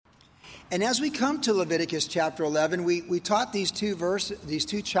And as we come to Leviticus chapter 11, we taught these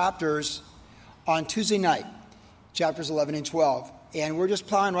two chapters on Tuesday night, chapters 11 and 12. And we're just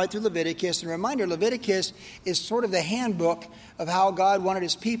plowing right through Leviticus. And a reminder, Leviticus is sort of the handbook of how God wanted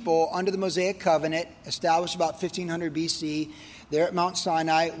his people under the Mosaic covenant, established about 1500 BC, there at Mount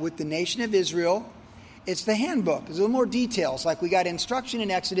Sinai with the nation of Israel. It's the handbook. There's a little more details. Like we got instruction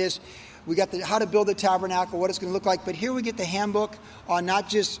in Exodus. We got how to build the tabernacle, what it's going to look like. But here we get the handbook on not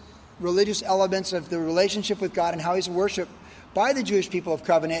just religious elements of the relationship with God and how he's worshipped by the Jewish people of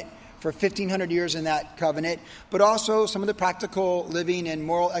covenant for 1,500 years in that covenant, but also some of the practical living and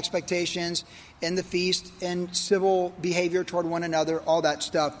moral expectations and the feast and civil behavior toward one another, all that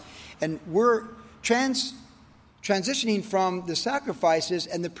stuff. And we're transitioning from the sacrifices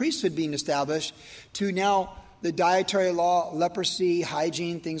and the priesthood being established to now the dietary law, leprosy,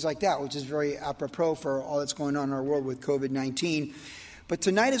 hygiene, things like that, which is very apropos for all that's going on in our world with COVID-19. But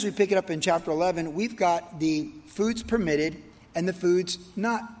tonight, as we pick it up in chapter 11, we've got the foods permitted and the foods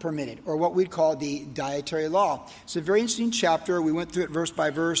not permitted, or what we'd call the dietary law. It's a very interesting chapter. We went through it verse by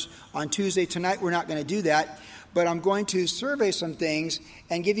verse on Tuesday. Tonight, we're not going to do that, but I'm going to survey some things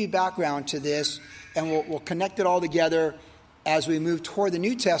and give you background to this, and we'll connect it all together as we move toward the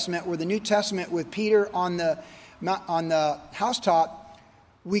New Testament, where the New Testament with Peter on the housetop,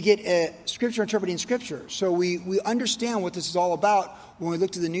 we get a scripture interpreting scripture. So we understand what this is all about. When we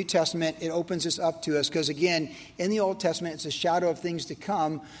look to the New Testament, it opens this up to us because, again, in the Old Testament, it's a shadow of things to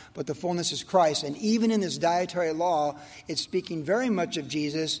come, but the fullness is Christ. And even in this dietary law, it's speaking very much of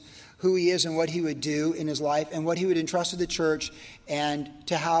Jesus, who he is and what he would do in his life and what he would entrust to the church and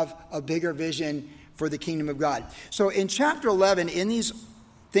to have a bigger vision for the kingdom of God. So in chapter 11, in these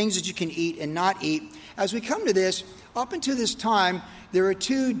things that you can eat and not eat, as we come to this, up until this time, there were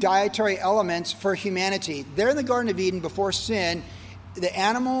two dietary elements for humanity. There in the Garden of Eden before sin, the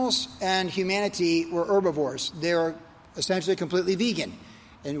animals and humanity were herbivores. They were essentially completely vegan.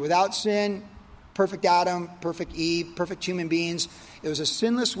 And without sin, perfect Adam, perfect Eve, perfect human beings. It was a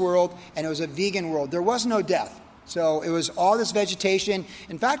sinless world, and it was a vegan world. There was no death. So it was all this vegetation.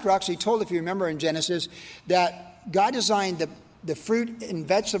 In fact, we're actually told, if you remember in Genesis, that God designed the fruit and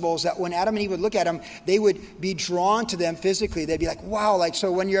vegetables that when Adam and Eve would look at them, they would be drawn to them physically. They'd be like, wow. Like,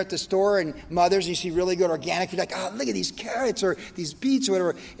 so when you're at the store and Mother's and you see really good organic, you're like, oh, look at these carrots or these beets or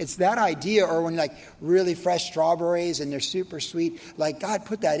whatever. It's that idea. Or when like really fresh strawberries and they're super sweet, like God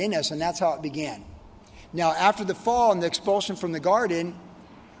put that in us, and that's how it began. Now, after the fall and the expulsion from the garden,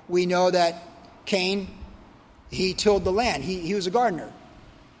 we know that Cain, he tilled the land. He was a gardener,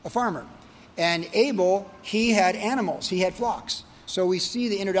 a farmer. And Abel, he had animals. He had flocks. So we see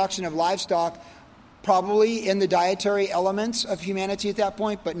the introduction of livestock probably in the dietary elements of humanity at that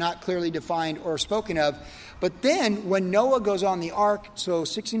point, but not clearly defined or spoken of. But then when Noah goes on the ark, so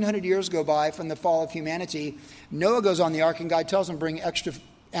 1,600 years go by from the fall of humanity, Noah goes on the ark and God tells him bring extra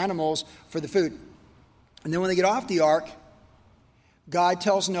animals for the food. And then when they get off the ark, God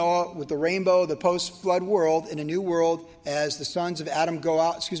tells Noah with the rainbow, the post-flood world, in a new world, as the sons of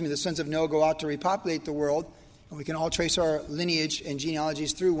the sons of Noah go out to repopulate the world, and we can all trace our lineage and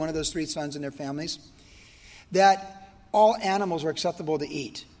genealogies through one of those three sons and their families, that all animals are acceptable to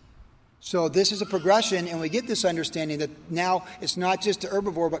eat. So this is a progression, and we get this understanding that now it's not just the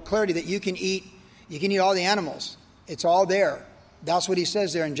herbivore, but clarity that you can eat all the animals. It's all there. That's what he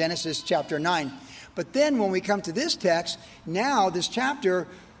says there in Genesis chapter 9. But then when we come to this text, now this chapter,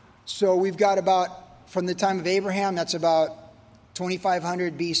 so we've got about, from the time of Abraham, that's about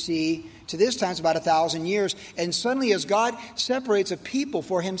 2,500 BC, to this time it's about 1,000 years. And suddenly as God separates a people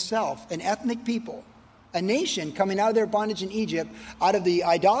for himself, an ethnic people, a nation coming out of their bondage in Egypt, out of the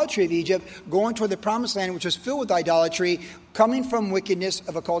idolatry of Egypt, going toward the promised land, which was filled with idolatry, coming from wickedness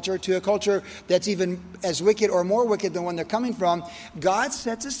of a culture to a culture that's even as wicked or more wicked than one they're coming from, God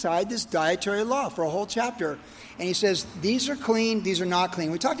sets aside this dietary law for a whole chapter. And he says, these are clean, these are not clean.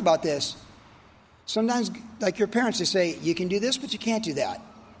 We talked about this. Sometimes, like your parents, they say, you can do this, but you can't do that.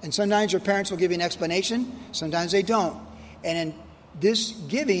 And sometimes your parents will give you an explanation. Sometimes they don't. And in this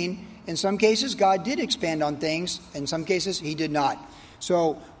giving, in some cases, God did expand on things. In some cases, he did not.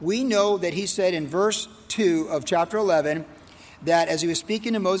 So we know that he said in verse 2 of chapter 11 that as he was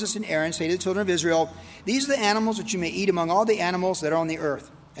speaking to Moses and Aaron, say to the children of Israel, these are the animals which you may eat among all the animals that are on the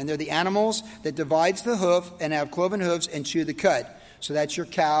earth. And they're the animals that divides the hoof and have cloven hooves and chew the cud. So that's your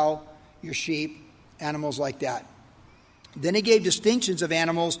cow, your sheep, animals like that. Then he gave distinctions of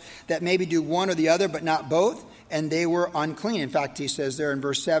animals that maybe do one or the other, but not both. And they were unclean. In fact, he says there in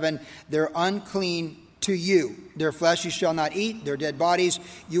verse 7, they're unclean to you. Their flesh you shall not eat. Their dead bodies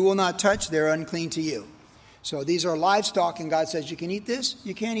you will not touch. They're unclean to you. So these are livestock, and God says you can eat this,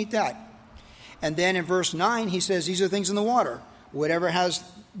 you can't eat that. And then in verse 9, he says these are things in the water. Whatever has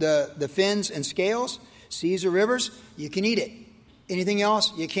the fins and scales, seas or rivers, you can eat it. Anything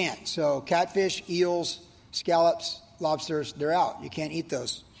else, you can't. So catfish, eels, scallops, lobsters, they're out. You can't eat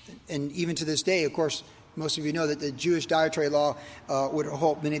those. And even to this day, of course, most of you know that the Jewish dietary law would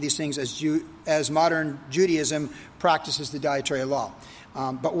hold many of these things as modern Judaism practices the dietary law.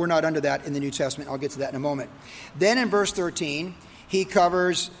 But we're not under that in the New Testament. I'll get to that in a moment. Then in verse 13, he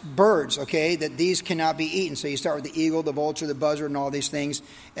covers birds, okay, that these cannot be eaten. So you start with the eagle, the vulture, the buzzard, and all these things,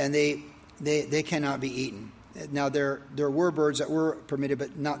 and they cannot be eaten. Now, there were birds that were permitted,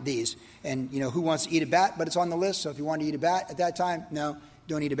 but not these. And, who wants to eat a bat? But it's on the list, so if you want to eat a bat at that time, no,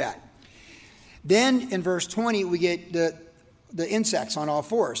 don't eat a bat. Then in verse 20, we get the insects on all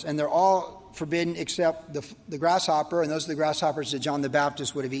fours, and they're all forbidden except the grasshopper, and those are the grasshoppers that John the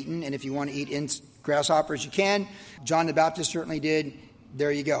Baptist would have eaten. And if you want to eat grasshoppers, you can. John the Baptist certainly did.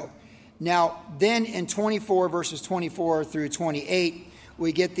 There you go. Now, then in 24, verses 24 through 28,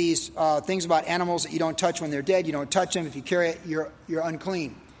 we get these things about animals that you don't touch when they're dead. You don't touch them. If you carry it, you're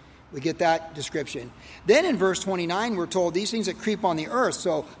unclean. We get that description. Then in verse 29, we're told these things that creep on the earth.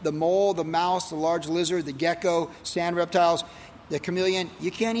 So the mole, the mouse, the large lizard, the gecko, sand reptiles, the chameleon,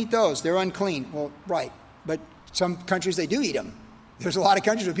 you can't eat those. They're unclean. Well, right. But some countries, they do eat them. There's a lot of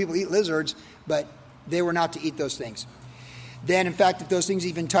countries where people eat lizards, but they were not to eat those things. Then, in fact, if those things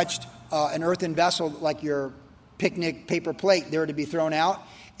even touched an earthen vessel like your picnic paper plate, they were to be thrown out.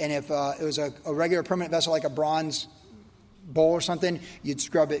 And if it was a regular permanent vessel like a bronze bowl or something, you'd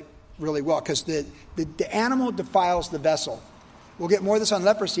scrub it really well because the animal defiles the vessel. We'll get more of this on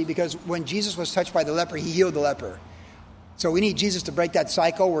leprosy because when Jesus was touched by the leper, he healed the leper. So we need Jesus to break that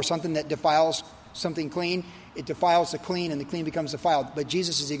cycle where something that defiles something clean, it defiles the clean and the clean becomes defiled. But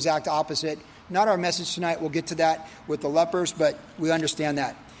Jesus is the exact opposite. Not our message tonight. We'll get to that with the lepers, but we understand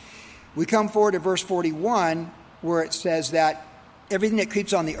that. We come forward to verse 41 where it says that everything that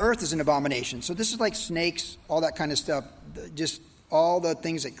creeps on the earth is an abomination. So this is like snakes, all that kind of stuff. Just all the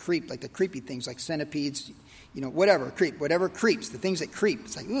things that creep, like the creepy things like centipedes, whatever creeps, the things that creep.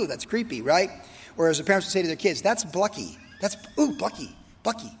 It's like, ooh, that's creepy, right? Or as the parents would say to their kids, that's Blucky. That's, ooh, Blucky,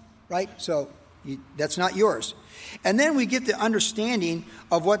 right? So that's not yours. And then we get the understanding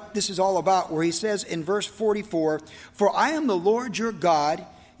of what this is all about, where he says in verse 44, "For I am the Lord your God,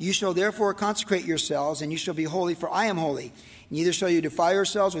 you shall therefore consecrate yourselves, and you shall be holy, for I am holy. Neither shall you defile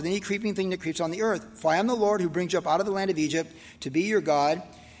yourselves with any creeping thing that creeps on the earth. For I am the Lord who brings you up out of the land of Egypt to be your God.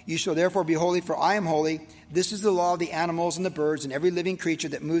 You shall therefore be holy, for I am holy. This is the law of the animals and the birds and every living creature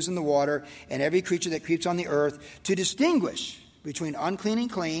that moves in the water and every creature that creeps on the earth, to distinguish between unclean and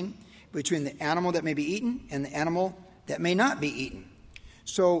clean, between the animal that may be eaten and the animal that may not be eaten."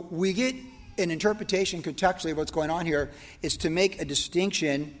 So we get an interpretation contextually of what's going on here is to make a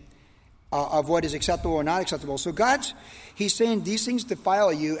distinction of what is acceptable or not acceptable. So he's saying these things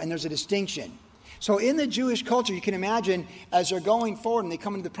defile you, and there's a distinction. So in the Jewish culture, you can imagine as they're going forward and they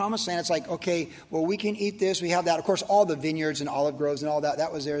come into the promised land, it's like, okay, well, we can eat this. We have that. Of course, all the vineyards and olive groves and all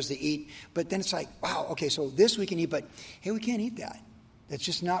that was theirs to eat. But then it's like, wow, okay, so this we can eat, but hey, we can't eat that. That's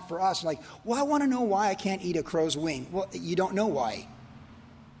just not for us. Like, well, I want to know why I can't eat a crow's wing. Well, you don't know why.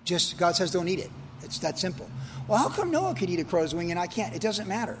 Just God says don't eat it. It's that simple. Well, how come Noah could eat a crow's wing and I can't? It doesn't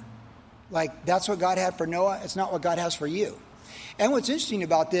matter. Like, that's what God had for Noah. It's not what God has for you. And what's interesting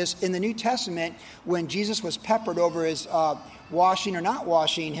about this, in the New Testament, when Jesus was peppered over his washing or not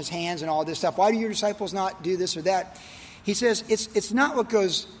washing his hands and all this stuff, why do your disciples not do this or that? He says, it's not what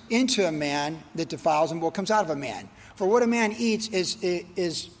goes into a man that defiles him, but what comes out of a man. For what a man eats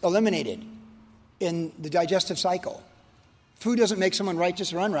is eliminated in the digestive cycle. Food doesn't make someone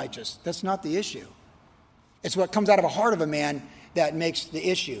righteous or unrighteous. That's not the issue. It's what comes out of the heart of a man that makes the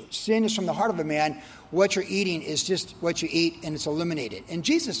issue. Sin is from the heart of a man. What you're eating is just what you eat, and it's eliminated. And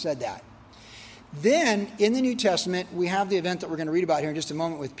Jesus said that. Then, in the New Testament, we have the event that we're going to read about here in just a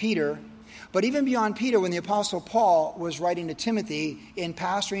moment with Peter. But even beyond Peter, when the Apostle Paul was writing to Timothy in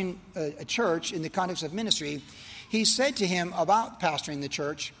pastoring a church in the context of ministry, he said to him about pastoring the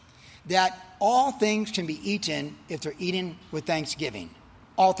church that all things can be eaten if they're eaten with thanksgiving.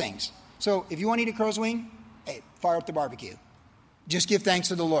 All things. So if you want to eat a crow's wing, hey, fire up the barbecue. Just give thanks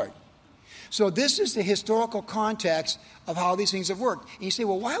to the Lord. So this is the historical context of how these things have worked. And you say,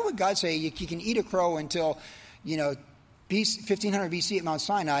 well, why would God say you can eat a crow until, 1500 BC at Mount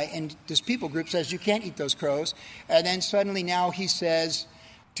Sinai, and this people group says you can't eat those crows, and then suddenly now he says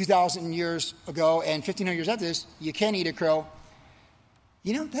 2,000 years ago and 1,500 years after this, you can't eat a crow.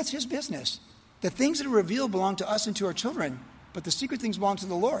 That's his business. The things that are revealed belong to us and to our children, but the secret things belong to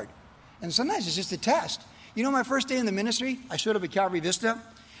the Lord. And sometimes it's just a test. My first day in the ministry, I showed up at Calvary Vista.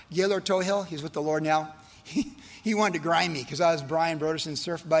 Gaylord Tohill, he's with the Lord now. He wanted to grind me because I was Brian Broderson's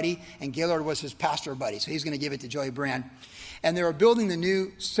surf buddy, and Gaylord was his pastor buddy. So he's going to give it to Joey Brand. And they were building the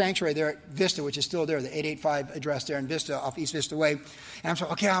new sanctuary there at Vista, which is still there, the 885 address there in Vista, off East Vista Way. And I'm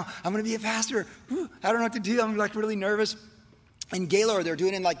like, okay, I'm going to be a pastor. I don't know what to do. I'm like really nervous. And Gaylord, they're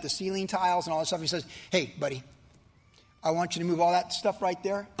doing in like the ceiling tiles and all that stuff. He says, hey, buddy, I want you to move all that stuff right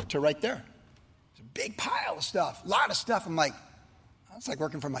there to right there. It's a big pile of stuff, a lot of stuff. I'm like, it's like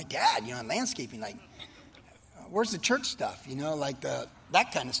working for my dad, in landscaping. Like, where's the church stuff, like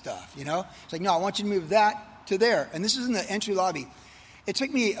that kind of stuff, It's like, no, I want you to move that to there. And this is in the entry lobby. It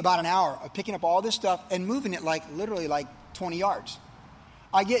took me about an hour of picking up all this stuff and moving it literally 20 yards.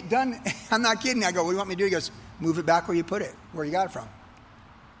 I get done. I'm not kidding. I go, what do you want me to do? He goes, move it back where you put it, where you got it from.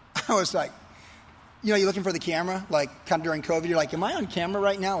 I was like, you're looking for the camera, like kind of during COVID. You're like, am I on camera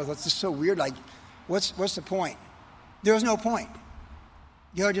right now? What's this so weird? Like, what's the point? There was no point.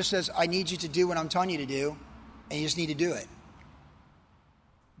 God just says, I need you to do what I'm telling you to do, and you just need to do it.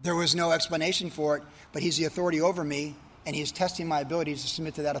 There was no explanation for it, but he's the authority over me, and he's testing my ability to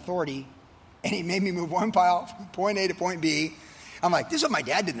submit to that authority, and he made me move one pile from point A to point B. I'm like, this is what my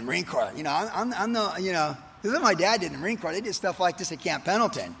dad did in the Marine Corps. This is what my dad did in the Marine Corps. They did stuff like this at Camp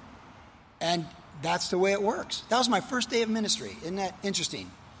Pendleton, and that's the way it works. That was my first day of ministry. Isn't that interesting?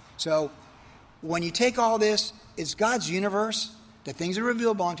 So when you take all this, it's God's universe. The things that are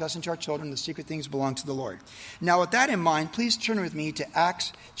revealed belong to us and to our children. The secret things belong to the Lord. Now, with that in mind, please turn with me to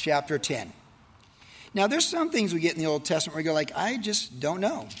Acts chapter 10. Now, there's some things we get in the Old Testament where you go like, I just don't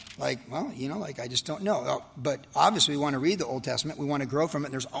know. I just don't know. But obviously, we want to read the Old Testament. We want to grow from it.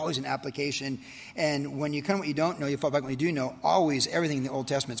 And there's always an application. And when you come what you don't know, you fall back what you do know. Always, everything in the Old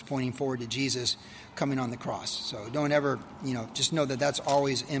Testament is pointing forward to Jesus coming on the cross. So don't ever, just know that that's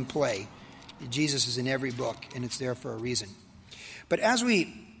always in play. Jesus is in every book, and it's there for a reason. But as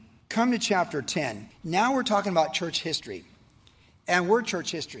we come to chapter 10, now we're talking about church history. And we're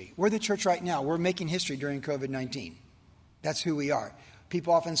church history. We're the church right now. We're making history during COVID-19. That's who we are.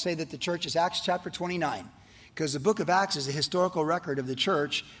 People often say that the church is Acts chapter 29, because the book of Acts is a historical record of the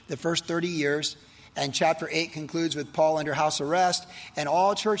church, the first 30 years. And chapter 8 concludes with Paul under house arrest. And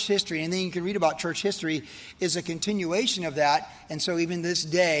all church history, anything you can read about church history, is a continuation of that. And so even this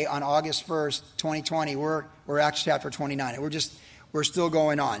day, on August 1st, 2020, we're Acts chapter 29. And we're still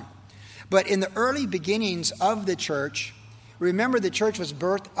going on. But in the early beginnings of the church, remember the church was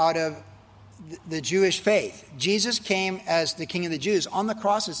birthed out of the Jewish faith. Jesus came as the King of the Jews. On the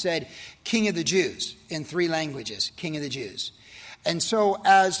cross it said, King of the Jews, in 3 languages, King of the Jews. And so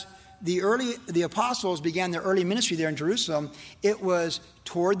as the apostles began their early ministry there in Jerusalem, it was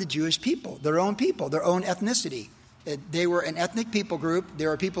toward the Jewish people, their own ethnicity. They were an ethnic people group. They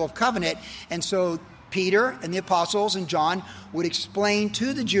were people of covenant. And so Peter and the apostles and John would explain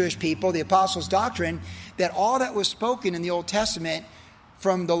to the Jewish people, the apostles' doctrine, that all that was spoken in the Old Testament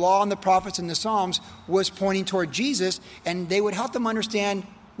from the law and the prophets and the Psalms was pointing toward Jesus, and they would help them understand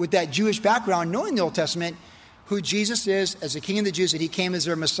with that Jewish background, knowing the Old Testament, who Jesus is as the King of the Jews, that he came as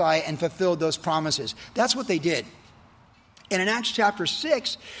their Messiah and fulfilled those promises. That's what they did. And in Acts chapter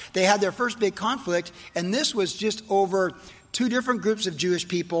 6, they had their first big conflict, and this was just over 2 different groups of Jewish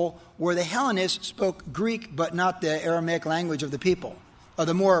people where the Hellenists spoke Greek but not the Aramaic language of the people, or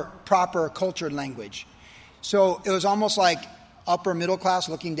the more proper cultured language. So it was almost like upper middle class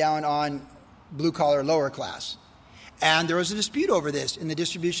looking down on blue collar lower class. And there was a dispute over this in the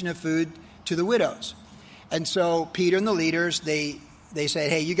distribution of food to the widows. And so Peter and the leaders, they said,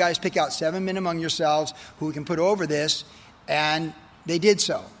 hey, you guys pick out 7 men among yourselves who we can put over this. And they did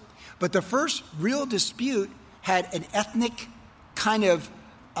so. But the first real dispute had an ethnic kind of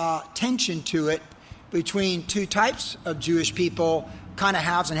tension to it between 2 types of Jewish people, kind of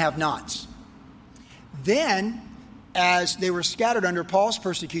haves and have-nots. Then, as they were scattered under Paul's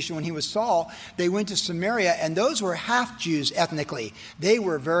persecution when he was Saul, they went to Samaria, and those were half-Jews ethnically. They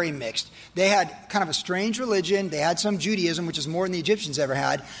were very mixed. They had kind of a strange religion. They had some Judaism, which is more than the Egyptians ever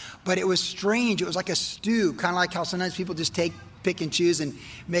had, but it was strange. It was like a stew, kind of like how sometimes people just pick and choose and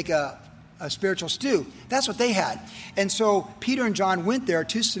make a spiritual stew. That's what they had. And so Peter and John went there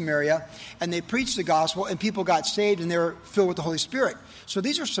to Samaria, and they preached the gospel, and people got saved, and they were filled with the Holy Spirit. So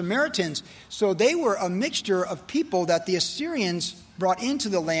these are Samaritans. So they were a mixture of people that the Assyrians brought into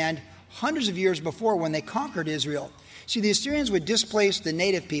the land hundreds of years before when they conquered Israel. See, the Assyrians would displace the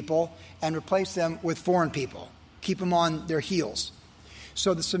native people and replace them with foreign people, keep them on their heels.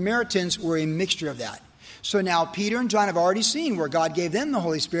 So the Samaritans were a mixture of that. So now Peter and John have already seen where God gave them the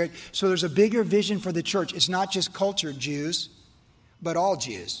Holy Spirit. So there's a bigger vision for the church. It's not just cultured Jews, but all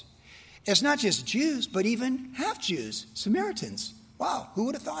Jews. It's not just Jews, but even half Jews, Samaritans. Wow, who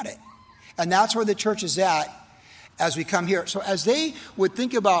would have thought it? And that's where the church is at as we come here. So as they would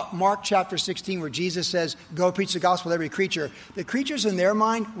think about Mark chapter 16, where Jesus says, go preach the gospel to every creature, the creatures in their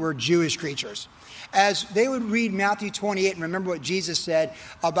mind were Jewish creatures. As they would read Matthew 28 and remember what Jesus said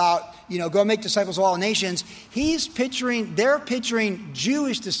about, go make disciples of all nations, they're picturing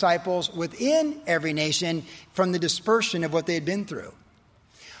Jewish disciples within every nation from the dispersion of what they had been through.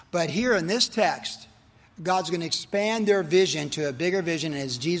 But here in this text, God's going to expand their vision to a bigger vision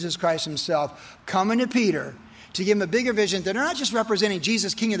as Jesus Christ himself coming to Peter to give him a bigger vision. They're not just representing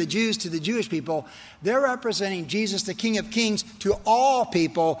Jesus, King of the Jews, to the Jewish people. They're representing Jesus, the King of Kings, to all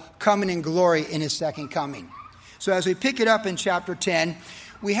people coming in glory in his second coming. So as we pick it up in chapter 10,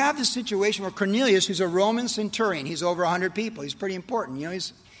 we have this situation where Cornelius, who's a Roman centurion, he's over 100 people. He's pretty important.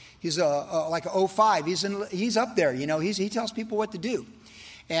 He's like an 05. He's up there. He tells people what to do.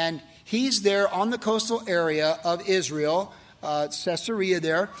 And he's there on the coastal area of Israel, Caesarea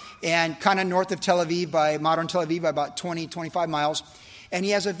there, and kind of north of modern Tel Aviv by about 20, 25 miles. And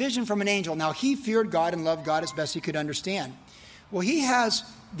he has a vision from an angel. Now, he feared God and loved God as best he could understand. Well, he has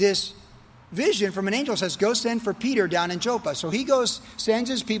this vision from an angel that says, go send for Peter down in Joppa. So he sends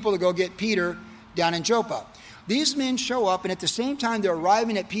his people to go get Peter down in Joppa. These men show up, and at the same time they're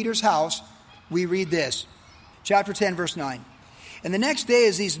arriving at Peter's house, we read this. Chapter 10, verse 9. And the next day,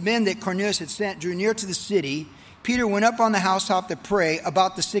 as these men that Cornelius had sent drew near to the city, Peter went up on the housetop to pray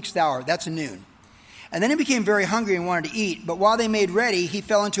about the 6th hour. That's noon. And then he became very hungry and wanted to eat. But while they made ready, he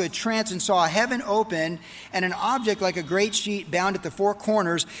fell into a trance and saw heaven open and an object like a great sheet bound at the 4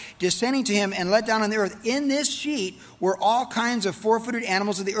 corners descending to him and let down on the earth. In this sheet were all kinds of 4-footed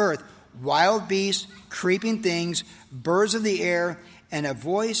animals of the earth, wild beasts, creeping things, birds of the air. And a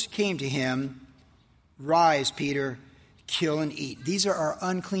voice came to him, rise, Peter, kill and eat. These are our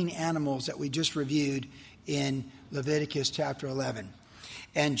unclean animals that we just reviewed in Leviticus chapter 11.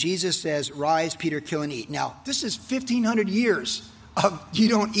 And Jesus says, rise, Peter, kill and eat. Now, this is 1,500 years of you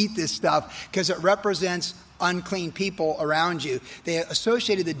don't eat this stuff because it represents unclean people around you. They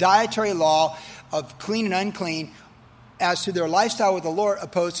associated the dietary law of clean and unclean as to their lifestyle with the Lord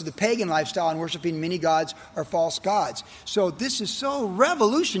opposed to the pagan lifestyle and worshiping many gods or false gods. So this is so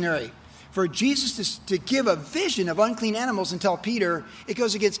revolutionary for Jesus to give a vision of unclean animals and tell Peter it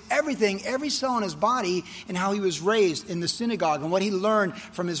goes against everything, every cell in his body, and how he was raised in the synagogue and what he learned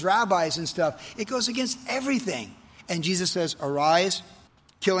from his rabbis and stuff. It goes against everything. And Jesus says, arise,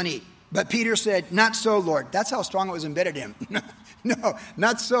 kill and eat. But Peter said, not so, Lord. That's how strong it was embedded in him. No,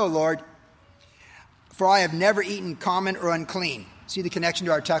 not so, Lord. For I have never eaten common or unclean. See the connection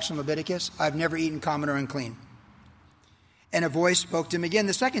to our text from Leviticus? I've never eaten common or unclean. And a voice spoke to him again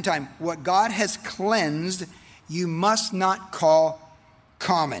the second time. What God has cleansed, you must not call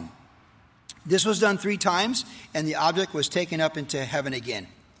common. This was done 3 times, and the object was taken up into heaven again.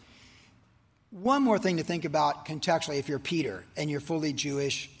 One more thing to think about contextually if you're Peter and you're fully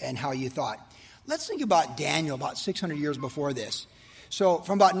Jewish and how you thought. Let's think about Daniel about 600 years before this. So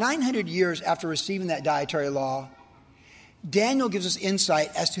from about 900 years after receiving that dietary law, Daniel gives us insight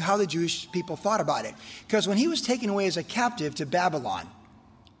as to how the Jewish people thought about it. Because when he was taken away as a captive to Babylon,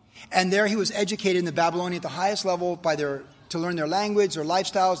 and there he was educated in the Babylonian at the highest level to learn their language, their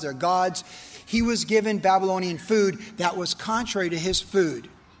lifestyles, their gods, he was given Babylonian food that was contrary to his food.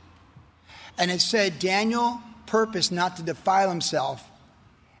 And it said Daniel purposed not to defile himself,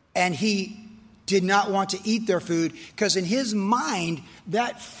 and he did not want to eat their food because in his mind,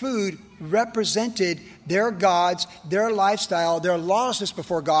 that food represented their gods, their lifestyle, their lawlessness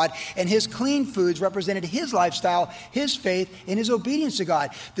before God, and his clean foods represented his lifestyle, his faith, and his obedience to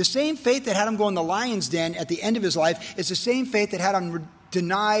God. The same faith that had him go in the lion's den at the end of his life is the same faith that had him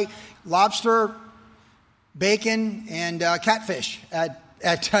deny lobster, bacon, and catfish at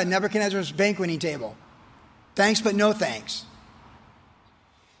Nebuchadnezzar's banqueting table. Thanks, but no thanks.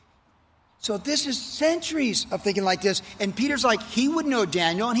 So this is centuries of thinking like this. And Peter's like, he would know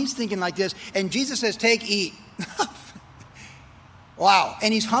Daniel, and he's thinking like this. And Jesus says, take, eat. Wow.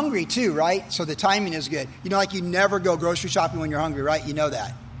 And he's hungry too, right? So the timing is good. Like you never go grocery shopping when you're hungry, right? You know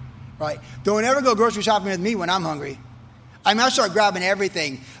that, right? Don't ever go grocery shopping with me when I'm hungry. I start grabbing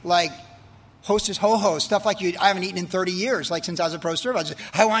everything like Hostess Ho-Ho, stuff like I haven't eaten in 30 years, like since I was a pro serve.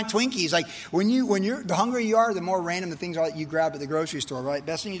 I want Twinkies. Like when you're, the hungrier you are, the more random the things are that you grab at the grocery store, right?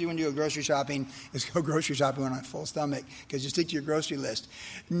 Best thing you do when you go grocery shopping is go grocery shopping on a full stomach because you stick to your grocery list.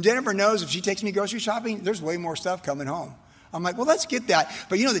 And Jennifer knows if she takes me grocery shopping, there's way more stuff coming home. I'm like, well, let's get that.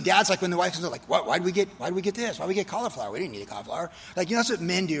 But the dad's like when the wife comes like, what? Why'd we get this? Why'd we get cauliflower? We didn't need a cauliflower. Like, that's what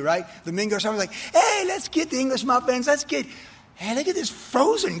men do, right? The men go somewhere like, hey, let's get the English muffins. Let's get hey, look at this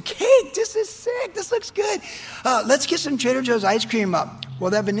frozen cake. This is sick. This looks good. Let's get some Trader Joe's ice cream up.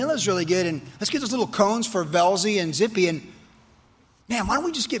 Well, that vanilla is really good. And let's get those little cones for Velzy and Zippy. And man, why don't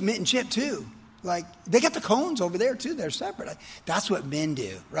we just get mint and chip too? Like, they got the cones over there too. They're separate. That's what men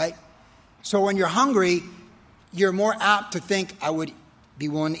do, right? So when you're hungry, you're more apt to think, I would be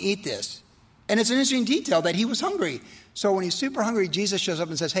willing to eat this. And it's an interesting detail that he was hungry. So when he's super hungry, Jesus shows up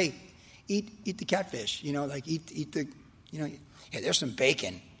and says, hey, eat the catfish. Like eat the, hey, there's some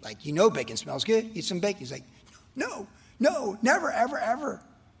bacon. Like, bacon smells good. Eat some bacon. He's like, no, never, ever, ever.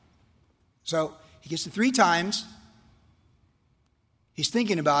 So he gets it 3 times. He's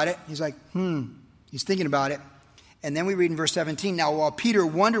thinking about it. He's like, He's thinking about it. And then we read in verse 17, now while Peter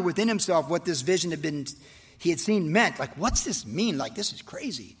wondered within himself what this vision he had seen meant, like, what's this mean? Like, this is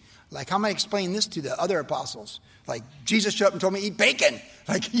crazy. Like, how am I explaining this to the other apostles? Like, Jesus showed up and told me eat bacon.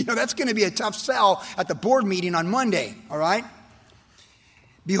 Like, that's going to be a tough sell at the board meeting on Monday, all right?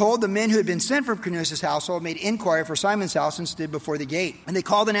 Behold, the men who had been sent from Cornelius' household made inquiry for Simon's house and stood before the gate. And they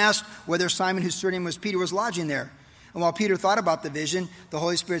called and asked whether Simon, whose surname was Peter, was lodging there. And while Peter thought about the vision, the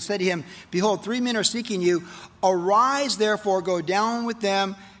Holy Spirit said to him, behold, 3 men are seeking you. Arise, therefore, go down with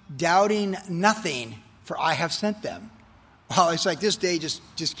them, doubting nothing, for I have sent them. Well, it's like this day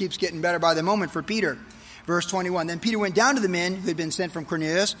just keeps getting better by the moment for Peter. Verse 21, then Peter went down to the men who had been sent from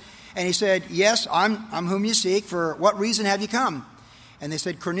Cornelius, and he said, yes, I'm whom you seek. For what reason have you come? And they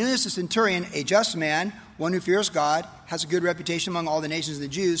said, Cornelius the centurion, a just man, one who fears God, has a good reputation among all the nations of the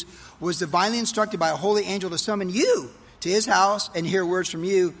Jews, was divinely instructed by a holy angel to summon you to his house and hear words from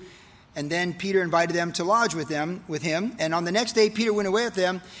you. And then Peter invited them to lodge with him. And on the next day, Peter went away with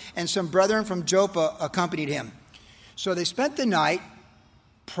them, and some brethren from Joppa accompanied him. So they spent the night,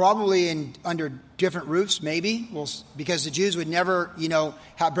 probably under different roofs, maybe, because the Jews would never,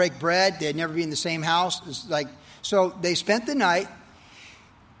 break bread. They'd never be in the same house. So they spent the night.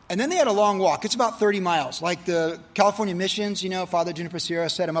 And then they had a long walk. It's about 30 miles. Like the California missions, Father Juniper Sierra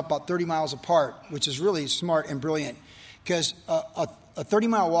set them up about 30 miles apart, which is really smart and brilliant. Because a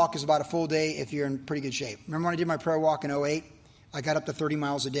 30-mile walk is about a full day if you're in pretty good shape. Remember when I did my prayer walk in 2008? I got up to 30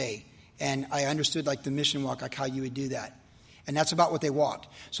 miles a day. And I understood the mission walk, like how you would do that. And that's about what they walked.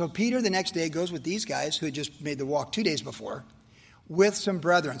 So Peter the next day goes with these guys who had just made the walk 2 days before with some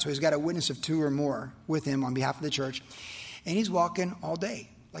brethren. So he's got a witness of 2 or more with him on behalf of the church. And he's walking all day.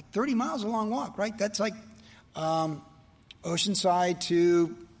 30 miles a long walk, right? That's Oceanside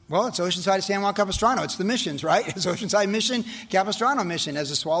to San Juan Capistrano. It's the missions, right? It's Oceanside mission, Capistrano mission. As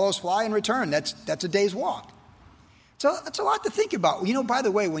the swallows fly and return, that's a day's walk. So that's a lot to think about. By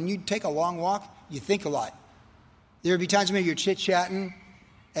the way, when you take a long walk, you think a lot. There would be times maybe you're chit-chatting,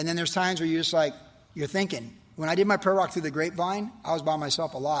 and then there's times where you're just you're thinking. When I did my prayer walk through the Grapevine, I was by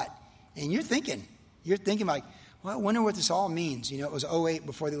myself a lot. And you're thinking well, I wonder what this all means. It was 2008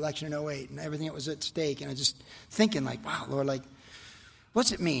 before the election in 2008 and everything that was at stake. And I was just thinking wow, Lord,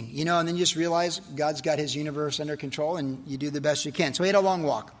 what's it mean? And then you just realize God's got his universe under control and you do the best you can. So he had a long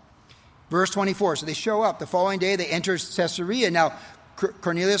walk. Verse 24, so they show up. The following day they enter Caesarea. Now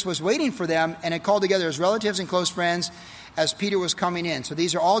Cornelius was waiting for them and had called together his relatives and close friends as Peter was coming in. So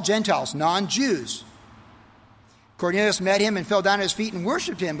these are all Gentiles, non-Jews. Cornelius met him and fell down at his feet and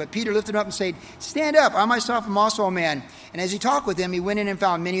worshipped him. But Peter lifted him up and said, stand up, I myself am also a man. And as he talked with him, he went in and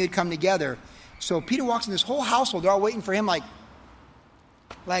found many who had come together. So Peter walks in this whole household. They're all waiting for him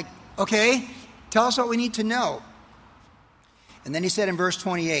okay, tell us what we need to know. And then he said in verse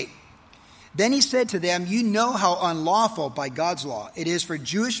 28, then he said to them, you know how unlawful by God's law it is for a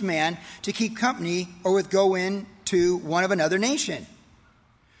Jewish man to keep company or go in to one of another nation.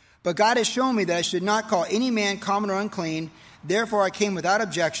 But God has shown me that I should not call any man common or unclean. Therefore I came without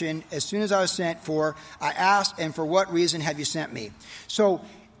objection. As soon as I was sent for, I asked, and for what reason have you sent me? So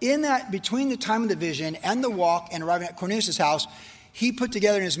in that, between the time of the vision and the walk and arriving at Cornelius' house, he put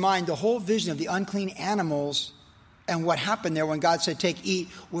together in his mind the whole vision of the unclean animals. And what happened there when God said, take, eat,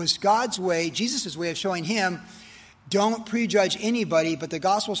 was God's way, Jesus' way of showing him, don't prejudge anybody, but the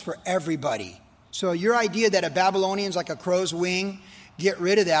gospel's for everybody. So your idea that a Babylonian's like a crow's wing, get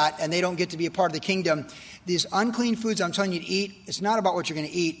rid of that, and they don't get to be a part of the kingdom. These unclean foods I'm telling you to eat, it's not about what you're going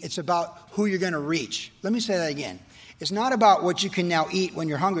to eat. It's about who you're going to reach. Let me say that again. It's not about what you can now eat when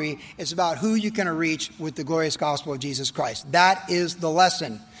you're hungry. It's about who you can reach with the glorious gospel of Jesus Christ. That is the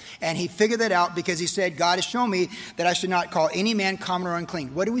lesson. And he figured that out because he said, God has shown me that I should not call any man common or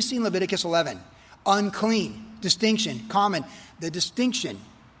unclean. What do we see in Leviticus 11? Unclean, distinction, common, the distinction.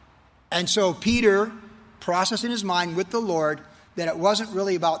 And so Peter processed in his mind with the Lord that it wasn't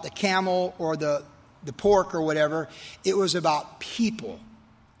really about the camel or the pork or whatever. It was about people.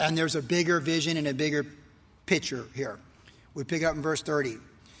 And there's a bigger vision and a bigger picture here. We pick up in verse 30.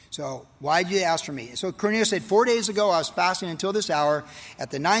 So, why did you ask for me? So Cornelius said, 4 days ago I was fasting until this hour. At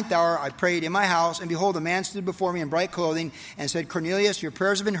the 9th hour I prayed in my house, and behold, a man stood before me in bright clothing and said, Cornelius, your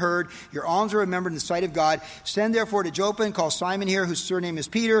prayers have been heard. Your alms are remembered in the sight of God. Send therefore to Joppa and call Simon here, whose surname is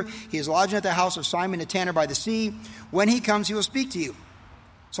Peter. He is lodging at the house of Simon the tanner by the sea. When he comes, he will speak to you.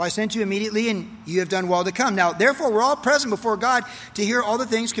 So I sent you immediately, and you have done well to come. Now, therefore, we're all present before God to hear all the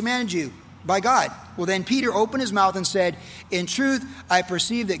things commanded you by God. Well, then Peter opened his mouth and said, in truth, I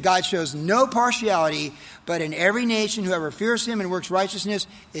perceive that God shows no partiality, but in every nation whoever fears him and works righteousness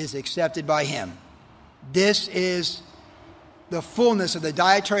is accepted by him. This is the fullness of the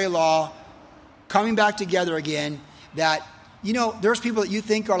dietary law coming back together again, that, you know, there's people that you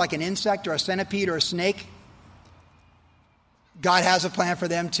think are like an insect or a centipede or a snake. God has a plan for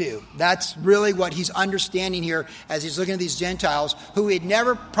them too. That's really what he's understanding here as he's looking at these Gentiles who he'd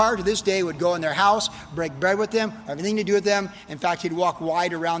never prior to this day would go in their house, break bread with them, have anything to do with them. In fact, he'd walk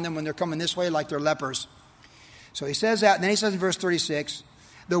wide around them when they're coming this way like they're lepers. So he says that, and then he says in verse 36,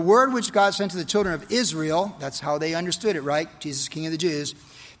 the word which God sent to the children of Israel, that's how they understood it, right? Jesus, King of the Jews,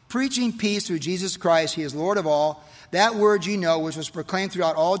 preaching peace through Jesus Christ, he is Lord of all. That word you know, which was proclaimed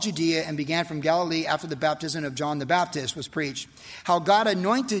throughout all Judea and began from Galilee after the baptism of John the Baptist was preached. How God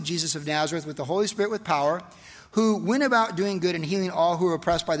anointed Jesus of Nazareth with the Holy Spirit with power, who went about doing good and healing all who were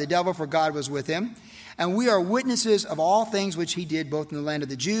oppressed by the devil, for God was with him. And we are witnesses of all things which he did, both in the land of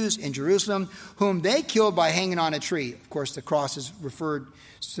the Jews, in Jerusalem, whom they killed by hanging on a tree. Of course, the cross is referred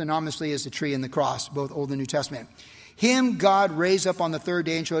synonymously as the tree and the cross, both Old and New Testament. Him God raised up on the third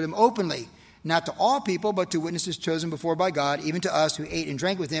day and showed him openly, not to all people, but to witnesses chosen before by God, even to us who ate and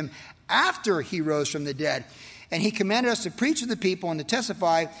drank with him after he rose from the dead. And he commanded us to preach to the people and to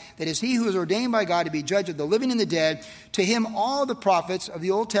testify that is he who is ordained by God to be judge of the living and the dead. To him all the prophets of the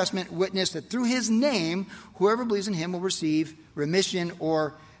Old Testament witness that through his name, whoever believes in him will receive remission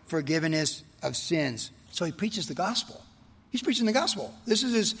or forgiveness of sins. So he preaches the gospel. He's preaching the gospel. This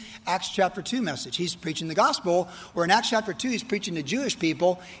is his Acts chapter 2 message. He's preaching the gospel, where in Acts chapter 2, he's preaching to Jewish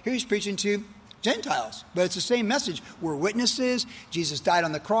people. Here he's preaching to Gentiles. But it's the same message. We're witnesses. Jesus died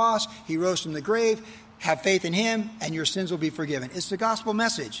on the cross. He rose from the grave. Have faith in him, and your sins will be forgiven. It's the gospel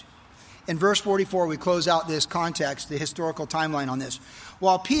message. In verse 44, we close out this context, the historical timeline on this.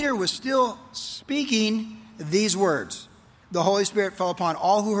 While Peter was still speaking these words, the Holy Spirit fell upon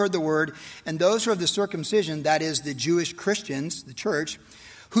all who heard the word, and those who are of the circumcision, that is the Jewish Christians, the church,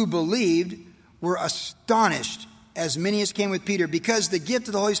 who believed were astonished, as many as came with Peter, because the gift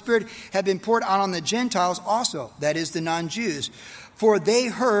of the Holy Spirit had been poured out on the Gentiles also, that is the non-Jews. For they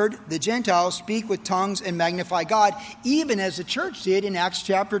heard the Gentiles speak with tongues and magnify God, even as the church did in Acts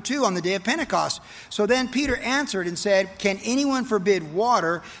chapter 2 on the day of Pentecost. So then Peter answered and said, can anyone forbid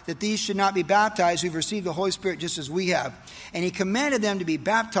water that these should not be baptized who've received the Holy Spirit just as we have? And he commanded them to be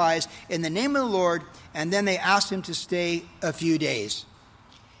baptized in the name of the Lord, and then they asked him to stay a few days.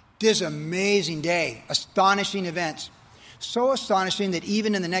 This amazing day, astonishing events. So astonishing that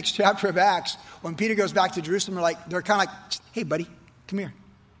even in the next chapter of Acts, when Peter goes back to Jerusalem, they're kind of like, hey, buddy, come here.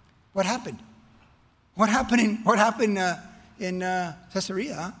 What happened? What happened in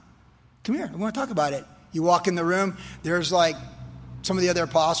Caesarea? Huh? Come here. I want to talk about it. You walk in the room. There's like some of the other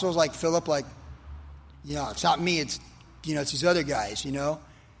apostles, like Philip, it's not me. It's these other guys, Hey,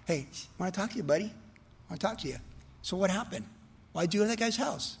 I want to talk to you, buddy. I want to talk to you. So what happened? Why'd you go to that guy's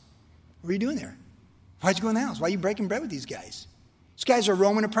house? What are you doing there? Why'd you go in the house? Why are you breaking bread with these guys? These guys are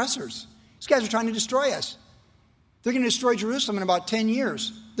Roman oppressors. These guys are trying to destroy us. They're going to destroy Jerusalem in about 10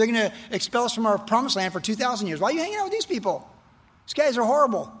 years. They're going to expel us from our promised land for 2,000 years. Why are you hanging out with these people? These guys are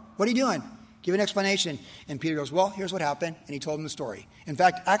horrible. What are you doing? Give an explanation. And Peter goes, well, here's what happened. And he told them the story. In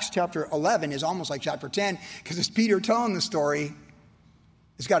fact, Acts chapter 11 is almost like chapter 10 because it's Peter telling the story.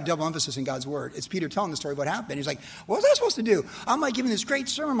 It's got a double emphasis in God's word. It's Peter telling the story of what happened. He's like, what was I supposed to do? I'm like giving this great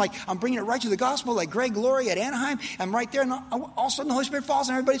sermon. I'm bringing it right to the gospel like Greg Laurie at Anaheim. I'm right there. And all of a sudden the Holy Spirit falls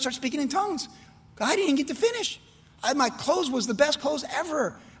and everybody starts speaking in tongues. I didn't even get to finish. My close was the best close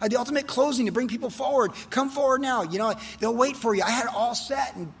ever. I had the ultimate closing to bring people forward. Come forward now. They'll wait for you. I had it all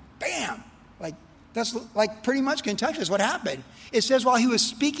set and bam. That's pretty much contextual is what happened. It says while he was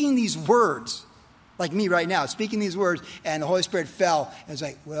speaking these words, like me right now, speaking these words, and the Holy Spirit fell. And it's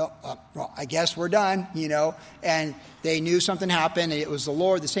like, well, I guess we're done, And they knew something happened. And it was the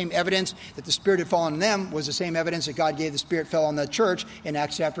Lord. The same evidence that the Spirit had fallen on them was the same evidence that God gave the Spirit fell on the church in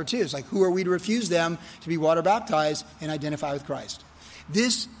Acts chapter 2. It's like, who are we to refuse them to be water baptized and identify with Christ?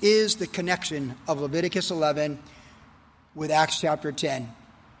 This is the connection of Leviticus 11 with Acts chapter 10.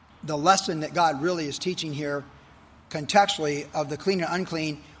 The lesson that God really is teaching here contextually of the clean and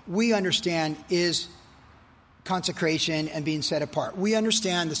unclean, we understand is consecration and being set apart. We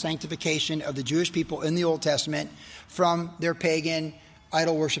understand the sanctification of the Jewish people in the Old Testament from their pagan,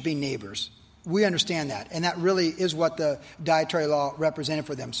 idol-worshiping neighbors. We understand that, and that really is what the dietary law represented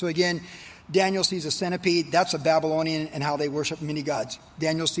for them. So again, Daniel sees a centipede. That's a Babylonian and how they worship many gods.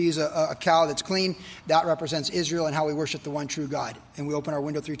 Daniel sees a cow that's clean. That represents Israel and how we worship the one true God. And we open our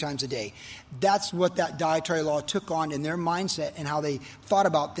window 3 times a day. That's what that dietary law took on in their mindset and how they thought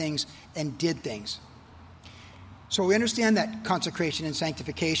about things and did things. So we understand that consecration and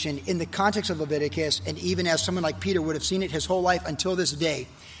sanctification in the context of Leviticus, and even as someone like Peter would have seen it his whole life until this day.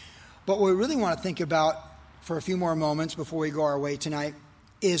 But what we really want to think about for a few more moments before we go our way tonight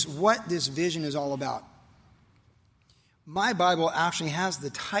is what this vision is all about. My Bible actually has the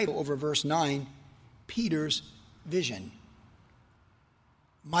title over verse 9, Peter's vision.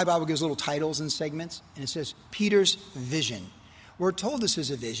 My Bible gives little titles and segments, and it says Peter's vision. We're told this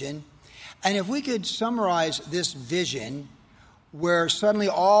is a vision, and if we could summarize this vision, where suddenly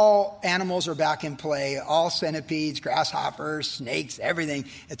all animals are back in play, all centipedes, grasshoppers, snakes, everything,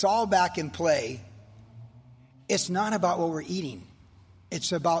 it's all back in play. It's not about what we're eating.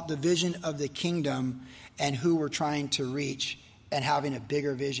 It's about the vision of the kingdom and who we're trying to reach and having a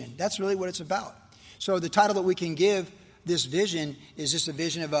bigger vision. That's really what it's about. So the title that we can give this vision, is this a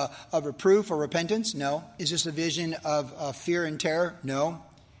vision of reproof or repentance? No. Is this a vision of fear and terror? No.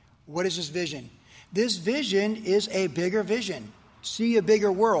 What is this vision? This vision is a bigger vision. See a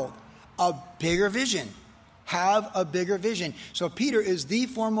bigger world, a bigger vision. Have a bigger vision. So Peter is the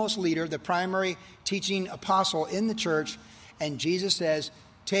foremost leader, the primary teaching apostle in the church. And Jesus says,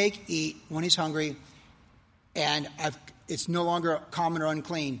 take, eat when he's hungry. And it's no longer common or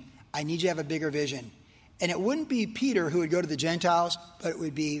unclean. I need you to have a bigger vision. And it wouldn't be Peter who would go to the Gentiles, but it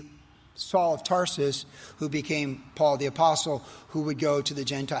would be Saul of Tarsus, who became Paul the Apostle, who would go to the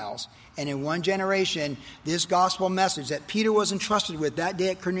Gentiles. And in one generation, this gospel message that Peter was entrusted with that day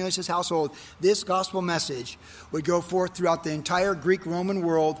at Cornelius' household, this gospel message would go forth throughout the entire Greek-Roman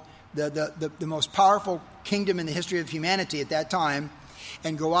world, the most powerful kingdom in the history of humanity at that time,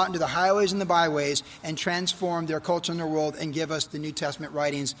 and go out into the highways and the byways and transform their culture and their world and give us the New Testament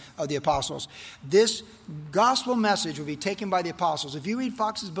writings of the apostles. This gospel message will be taken by the apostles. If you read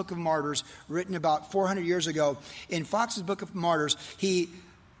Fox's Book of Martyrs, written about 400 years ago, in Fox's Book of Martyrs, he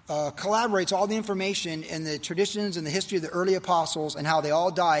collaborates all the information in the traditions and the history of the early apostles and how they all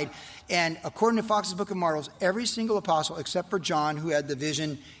died. And according to Fox's Book of Martyrs, every single apostle, except for John, who had the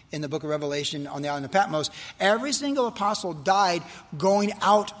vision in the book of Revelation on the island of Patmos, every single apostle died going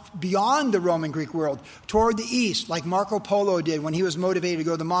out beyond the Roman Greek world, toward the east, like Marco Polo did when he was motivated to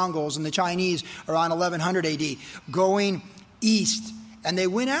go to the Mongols and the Chinese around 1100 AD, going east. And they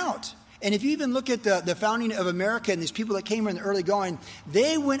went out. And if you even look at the founding of America and these people that came in the early going,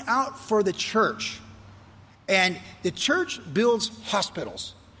 they went out for the church. And the church builds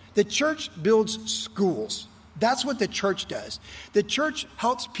hospitals. The church builds schools. That's what the church does. The church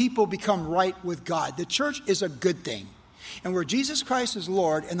helps people become right with God. The church is a good thing. And where Jesus Christ is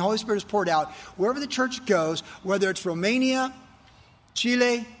Lord and the Holy Spirit is poured out, wherever the church goes, whether it's Romania,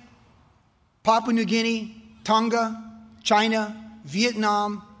 Chile, Papua New Guinea, Tonga, China,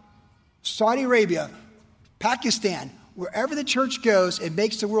 Vietnam, Saudi Arabia, Pakistan, wherever the church goes, it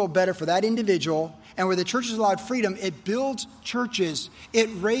makes the world better for that individual. And where the church is allowed freedom, it builds churches. It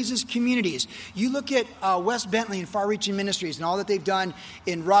raises communities. You look at West Bentley and Far-Reaching Ministries and all that they've done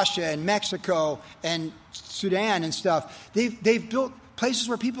in Russia and Mexico and Sudan and stuff. They've built places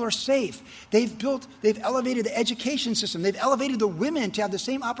where people are safe. They've elevated the education system. They've elevated the women to have the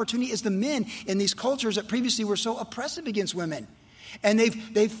same opportunity as the men in these cultures that previously were so oppressive against women. And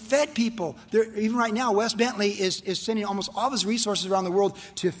they've fed people. Even right now, West Bentley is sending almost all of his resources around the world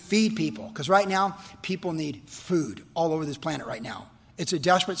to feed people. Because right now, people need food all over this planet right now. It's a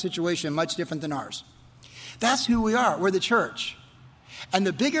desperate situation, much different than ours. That's who we are. We're the church. And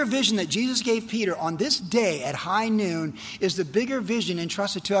the bigger vision that Jesus gave Peter on this day at high noon is the bigger vision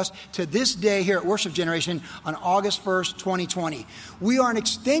entrusted to us to this day here at Worship Generation on August 1st, 2020. We are an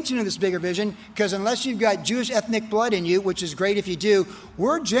extension of this bigger vision because unless you've got Jewish ethnic blood in you, which is great if you do,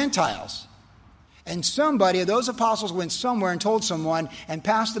 we're Gentiles. And somebody of those apostles went somewhere and told someone and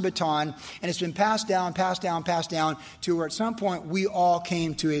passed the baton, and it's been passed down to where at some point we all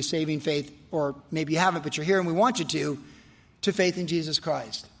came to a saving faith, or maybe you haven't, but you're here and we want you to faith in Jesus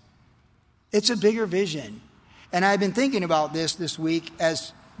Christ. It's a bigger vision. And I've been thinking about this week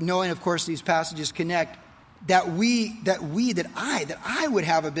as knowing, of course, these passages connect, that I would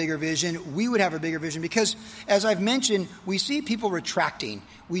have a bigger vision, we would have a bigger vision, because as I've mentioned, we see people retracting.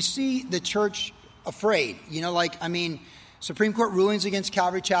 We see the church afraid. Supreme Court rulings against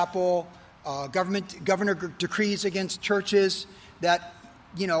Calvary Chapel, governor decrees against churches that,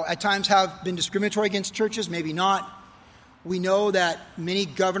 at times have been discriminatory against churches, maybe not. We know that many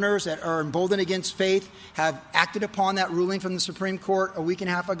governors that are emboldened against faith have acted upon that ruling from the Supreme Court a week and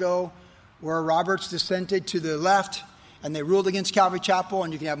a half ago, where Roberts dissented to the left and they ruled against Calvary Chapel,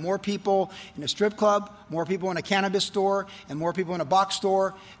 and you can have more people in a strip club, more people in a cannabis store, and more people in a box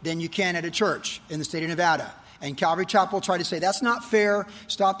store than you can at a church in the state of Nevada. And Calvary Chapel tried to say, that's not fair,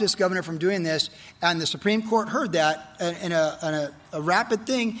 stop this governor from doing this. And the Supreme Court heard that in a rapid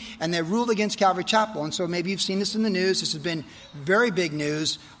thing, and they ruled against Calvary Chapel. And so maybe you've seen this in the news. This has been very big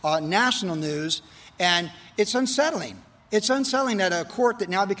news, national news, and it's unsettling. It's unsettling that a court that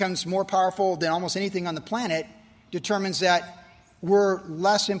now becomes more powerful than almost anything on the planet determines that we're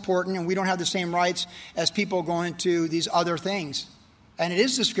less important and we don't have the same rights as people going to these other things. And it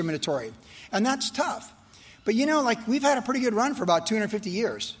is discriminatory. And that's tough. But we've had a pretty good run for about 250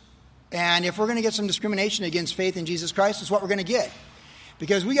 years. And if we're going to get some discrimination against faith in Jesus Christ, it's what we're going to get.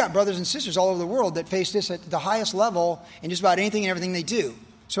 Because we got brothers and sisters all over the world that face this at the highest level in just about anything and everything they do.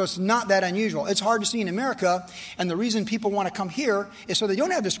 So it's not that unusual. It's hard to see in America, and the reason people want to come here is so they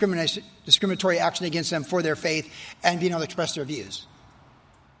don't have discriminatory action against them for their faith and being able to express their views.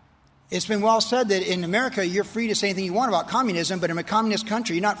 It's been well said that in America, you're free to say anything you want about communism, but in a communist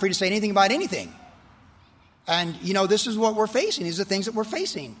country, you're not free to say anything about anything. And, this is what we're facing. These are the things that we're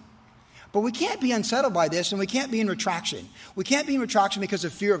facing. But we can't be unsettled by this, and we can't be in retraction. We can't be in retraction because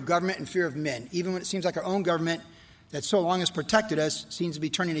of fear of government and fear of men, even when it seems like our own government that so long has protected us seems to be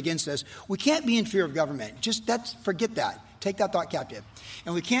turning against us. We can't be in fear of government. Forget that. Take that thought captive.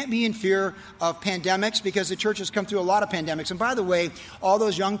 And we can't be in fear of pandemics because the church has come through a lot of pandemics. And by the way, all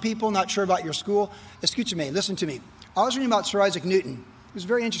those young people not sure about your school, listen to me. I was reading about Sir Isaac Newton. It was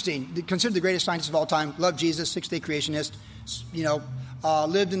very interesting. Considered the greatest scientist of all time, loved Jesus, six-day creationist,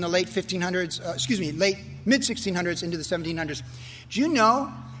 lived in the late mid-1600s into the 1700s. Do you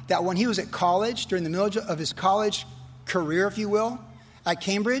know that when he was at college, during the middle of his college career, if you will, at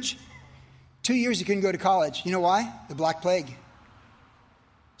Cambridge, 2 years he couldn't go to college. You know why? The Black Plague.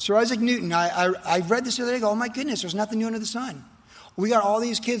 Sir Isaac Newton, I read this the other day, oh my goodness, there's nothing new under the sun. We got all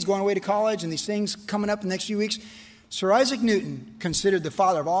these kids going away to college and these things coming up in the next few weeks. Sir Isaac Newton, considered the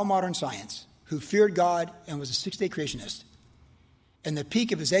father of all modern science, who feared God and was a six-day creationist, and the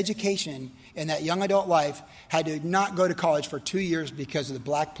peak of his education in that young adult life, had to not go to college for 2 years because of the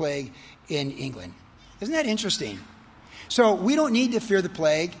Black Plague in England. Isn't that interesting? So we don't need to fear the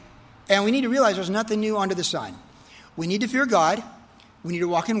plague, and we need to realize there's nothing new under the sun. We need to fear God. We need to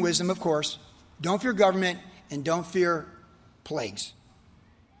walk in wisdom, of course. Don't fear government, and don't fear plagues.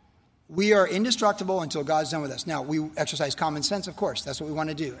 We are indestructible until God's done with us. Now, we exercise common sense, of course. That's what we want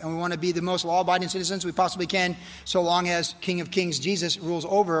to do. And we want to be the most law-abiding citizens we possibly can, so long as King of Kings, Jesus, rules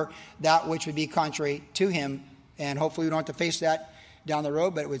over that which would be contrary to him. And hopefully we don't have to face that down the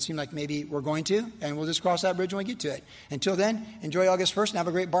road, but it would seem like maybe we're going to, and we'll just cross that bridge when we get to it. Until then, enjoy August 1st and have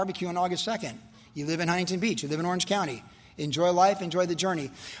a great barbecue on August 2nd. You live in Huntington Beach. You live in Orange County. Enjoy life, enjoy the journey.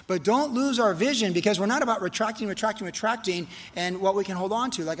 But don't lose our vision, because we're not about retracting, and what we can hold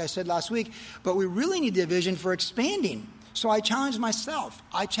on to, like I said last week, but we really need the vision for expanding. So I challenge myself.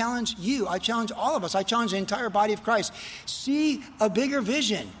 I challenge you. I challenge all of us. I challenge the entire body of Christ. See a bigger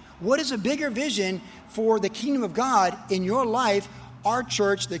vision. What is a bigger vision for the kingdom of God in your life, our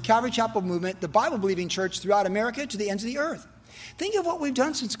church, the Calvary Chapel movement, the Bible-believing church throughout America to the ends of the earth? Think of what we've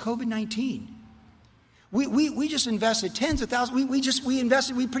done since COVID-19. We just invested tens of thousands. We just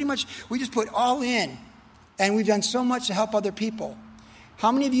put all in, and we've done so much to help other people.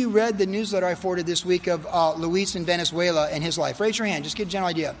 How many of you read the newsletter I forwarded this week of Luis in Venezuela and his life? Raise your hand. Just get a general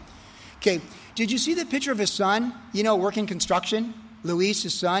idea. Okay. Did you see the picture of his son, working construction? Luis,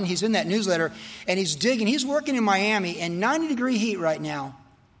 his son, he's in that newsletter, and he's digging. He's working in Miami in 90-degree heat right now.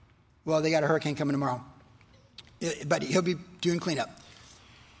 Well, they got a hurricane coming tomorrow, but he'll be doing cleanup.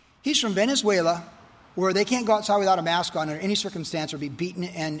 He's from Venezuela, where they can't go outside without a mask on under any circumstance or be beaten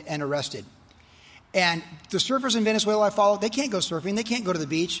and arrested. And the surfers in Venezuela I follow, they can't go surfing. They can't go to the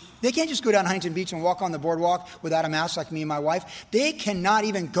beach. They can't just go down Huntington Beach and walk on the boardwalk without a mask like me and my wife. They cannot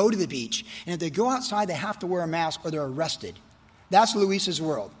even go to the beach. And if they go outside, they have to wear a mask or they're arrested. That's Luis's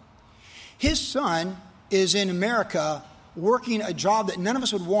world. His son is in America working a job that none of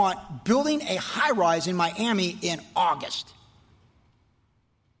us would want, building a high-rise in Miami in August,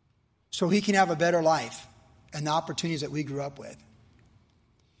 so he can have a better life and the opportunities that we grew up with.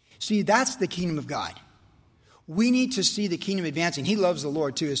 See, that's the kingdom of God. We need to see the kingdom advancing. He loves the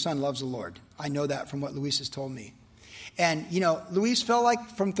Lord, too. His son loves the Lord. I know that from what Luis has told me. And, Luis fell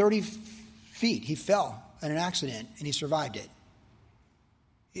from 30 feet. He fell in an accident, and he survived it.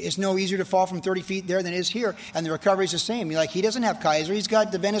 It's no easier to fall from 30 feet there than it is here. And the recovery is the same. He doesn't have Kaiser. He's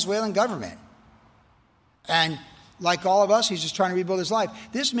got the Venezuelan government. And like all of us, he's just trying to rebuild his life.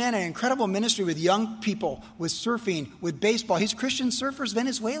 This man had an incredible ministry with young people, with surfing, with baseball. He's Christian Surfers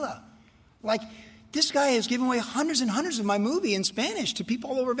Venezuela. This guy has given away hundreds and hundreds of my movie in Spanish to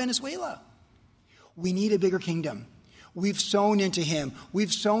people all over Venezuela. We need a bigger kingdom. We've sown into him.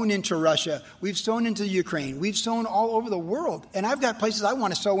 We've sown into Russia. We've sown into Ukraine. We've sown all over the world. And I've got places I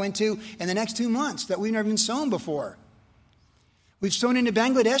want to sow into in the next 2 months that we've never been sown before. We've sown into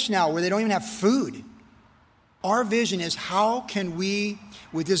Bangladesh now where they don't even have food. Our vision is how can we,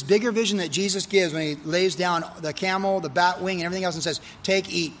 with this bigger vision that Jesus gives when he lays down the camel, the bat wing, and everything else and says,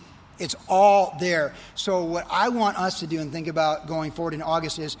 take, eat. It's all there. So what I want us to do and think about going forward in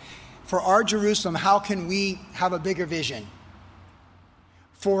August is, for our Jerusalem, how can we have a bigger vision?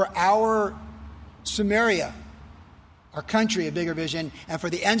 For our Samaria, our country, a bigger vision. And for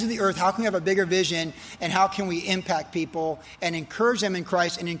the ends of the earth, how can we have a bigger vision? And how can we impact people and encourage them in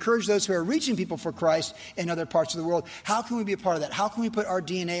Christ and encourage those who are reaching people for Christ in other parts of the world? How can we be a part of that? How can we put our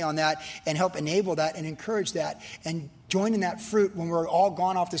DNA on that and help enable that and encourage that and join in that fruit when we're all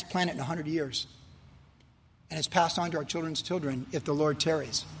gone off this planet in 100 years? And it's passed on to our children's children if the Lord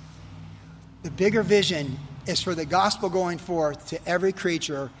tarries. The bigger vision is for the gospel going forth to every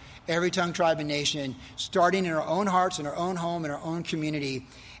creature, every tongue, tribe, and nation, starting in our own hearts, in our own home, in our own community.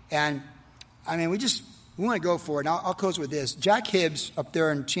 And, we want to go for it. And I'll close with this. Jack Hibbs up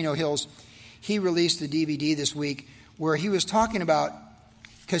there in Chino Hills, he released a DVD this week where he was talking about,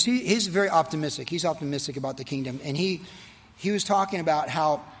 because he's very optimistic. He's optimistic about the kingdom. And he was talking about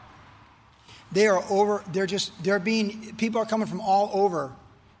how people are coming from all over,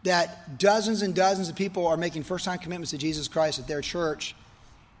 that dozens and dozens of people are making first-time commitments to Jesus Christ at their church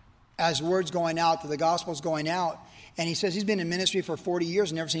as word's going out, that the gospel's going out. And he says he's been in ministry for 40 years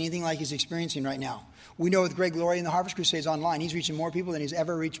and never seen anything like he's experiencing right now. We know with Greg Laurie and the Harvest Crusades online, he's reaching more people than he's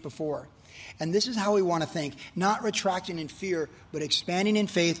ever reached before. And this is how we want to think, not retracting in fear, but expanding in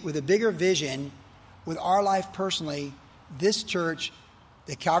faith with a bigger vision with our life personally, this church,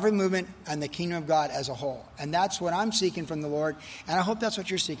 the Calvary movement, and the kingdom of God as a whole. And that's what I'm seeking from the Lord, and I hope that's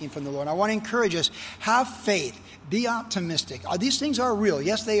what you're seeking from the Lord. I want to encourage us, have faith, be optimistic. These things are real.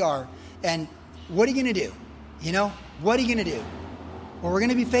 Yes, they are. And what are you going to do? What are you going to do? Well, we're going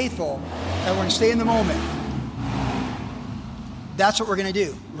to be faithful, and we're going to stay in the moment. That's what we're going to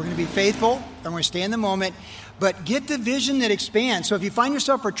do. We're going to be faithful, and we're going to stay in the moment. But get the vision that expands. So if you find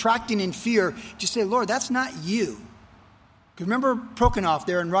yourself retracting in fear, just say, Lord, that's not you. Because remember Prokhorov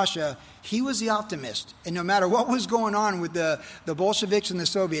there in Russia, he was the optimist. And no matter what was going on with the Bolsheviks and the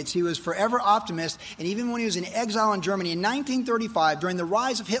Soviets, he was forever optimist. And even when he was in exile in Germany in 1935, during the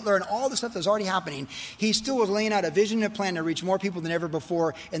rise of Hitler and all the stuff that was already happening, he still was laying out a vision and a plan to reach more people than ever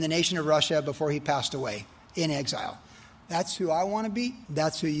before in the nation of Russia before he passed away in exile. That's who I want to be.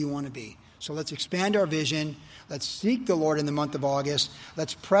 That's who you want to be. So let's expand our vision. Let's seek the Lord in the month of August.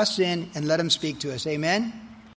 Let's press in and let him speak to us. Amen?